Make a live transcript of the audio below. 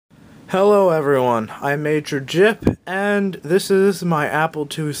Hello everyone, I'm Majorjip, and this is my Apple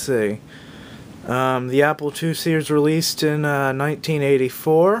IIc. The Apple IIc was released in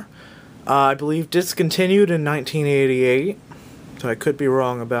 1984. I believe discontinued in 1988, so I could be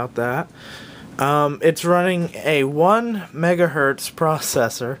wrong about that. It's running a 1 megahertz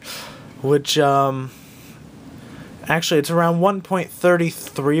processor, which actually it's around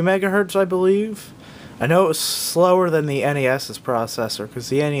 1.33 megahertz, I believe. I know it was slower than the NES's processor, because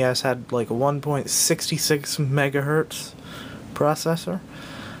the NES had like a 1.66 megahertz processor.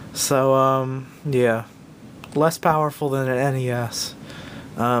 So, yeah, less powerful than an NES.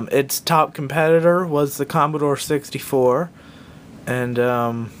 Its top competitor was the Commodore 64, and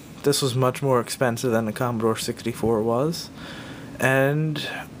this was much more expensive than the Commodore 64 was. And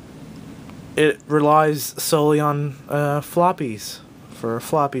it relies solely on floppies for a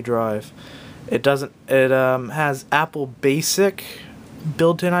floppy drive. It has Apple Basic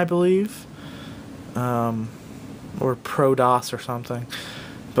built in, I believe, or Pro DOS or something.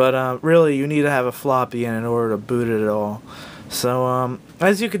 But really, you need to have a floppy in order to boot it at all. So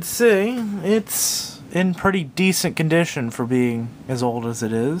as you can see, it's in pretty decent condition for being as old as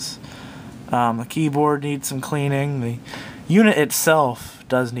it is. The keyboard needs some cleaning. The unit itself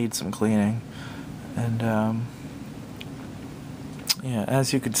does need some cleaning, and yeah,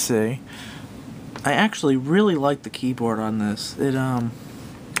 as you can see, I actually really like the keyboard on this. It has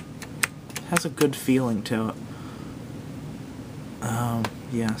a good feeling to it.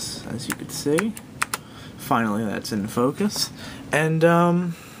 Yes, as you can see, finally that's in focus. And I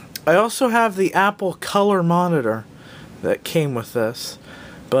also have the Apple Color monitor that came with this,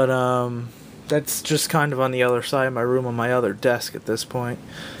 but that's just kind of on the other side of my room on my other desk at this point,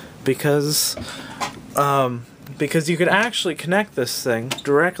 because you could actually connect this thing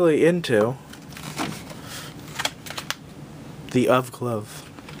directly into the glove.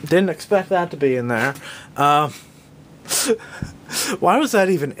 Didn't expect that to be in there. Why was that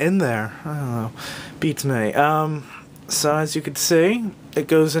even in there? I don't know. Beats me. So as you can see, it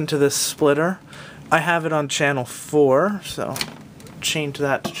goes into this splitter. I have it on channel 4, so change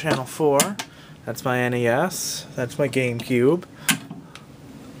that to channel 4. That's my NES. That's my GameCube.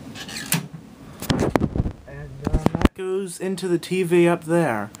 And that goes into the TV up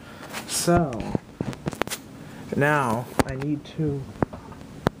there. So now I need to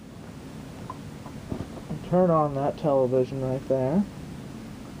turn on that television right there.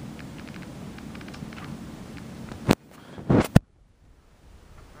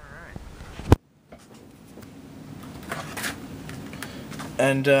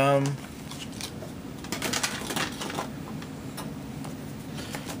 And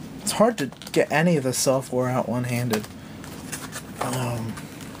it's hard to get any of the software out one-handed.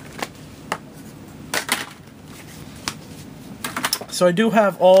 So I do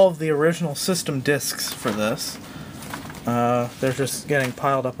have all of the original system discs for this. They're just getting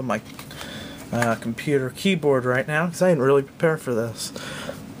piled up on my computer keyboard right now, because I didn't really prepare for this.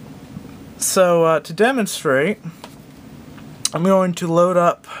 So to demonstrate, I'm going to load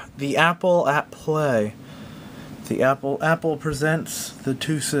up the Apple at Play. The Apple presents the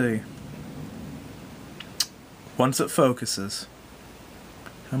IIc. Once it focuses.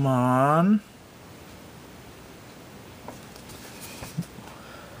 Come on.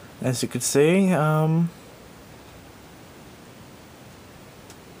 As you can see, alright,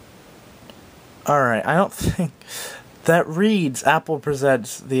 I don't think that reads Apple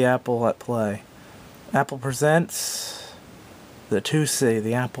presents the Apple at Play. Apple presents the IIc,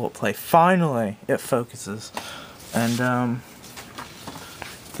 the Apple at Play. Finally, it focuses. And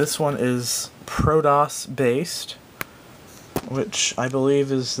this one is Pro DOS based, which I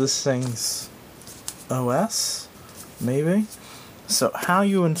believe is this thing's OS, maybe? So how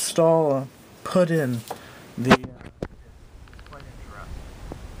you install put in the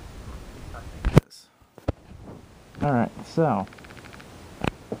alright, so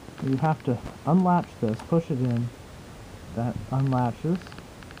you have to unlatch this, push it in, that unlatches,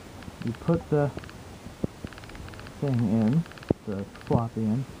 you put the thing in, the floppy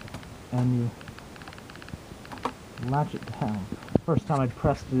in, and you latch it down. First time I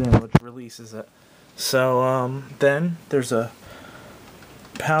pressed it in, which releases it. So then there's a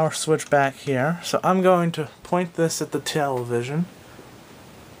power switch back here. So I'm going to point this at the television,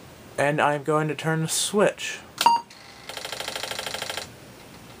 and I'm going to turn the switch.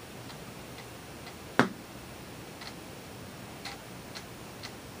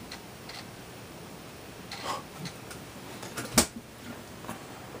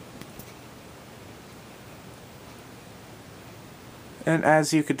 And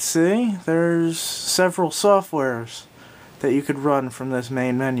as you could see, there's several softwares that you could run from this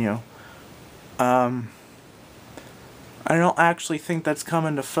main menu. I don't actually think that's come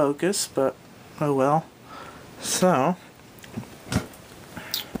into focus, but oh well. So,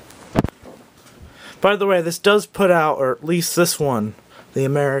 by the way, this does put out, or at least this one, the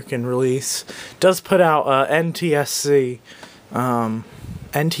American release, does put out NTSC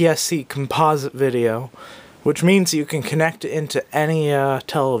composite video, which means you can connect it into any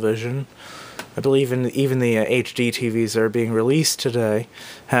television. I believe even the HD TVs that are being released today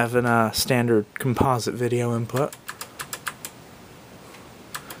have a standard composite video input.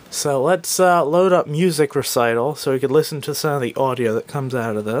 So let's load up Music Recital so we can listen to some of the audio that comes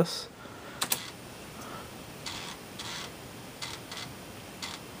out of this.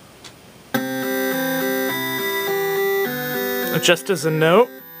 Just as a note,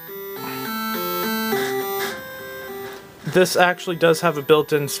 this actually does have a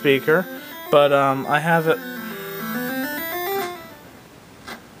built-in speaker, but I have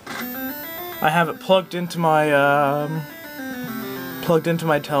it plugged into my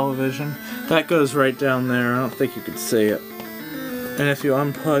television. That goes right down there. I don't think you could see it. And if you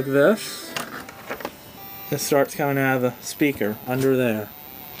unplug this, it starts coming out of the speaker under there.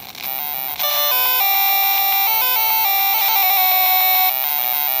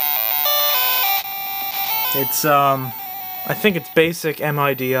 It's I think it's basic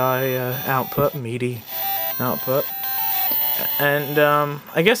MIDI output, MIDI output. And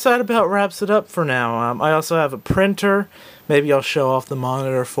I guess that about wraps it up for now. I also have a printer. Maybe I'll show off the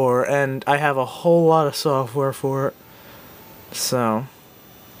monitor for it, and I have a whole lot of software for it. So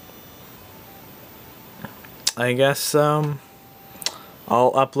I guess I'll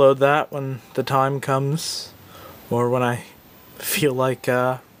upload that when the time comes, or when I feel like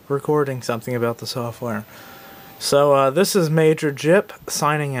recording something about the software. So this is Majorjip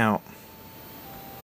signing out.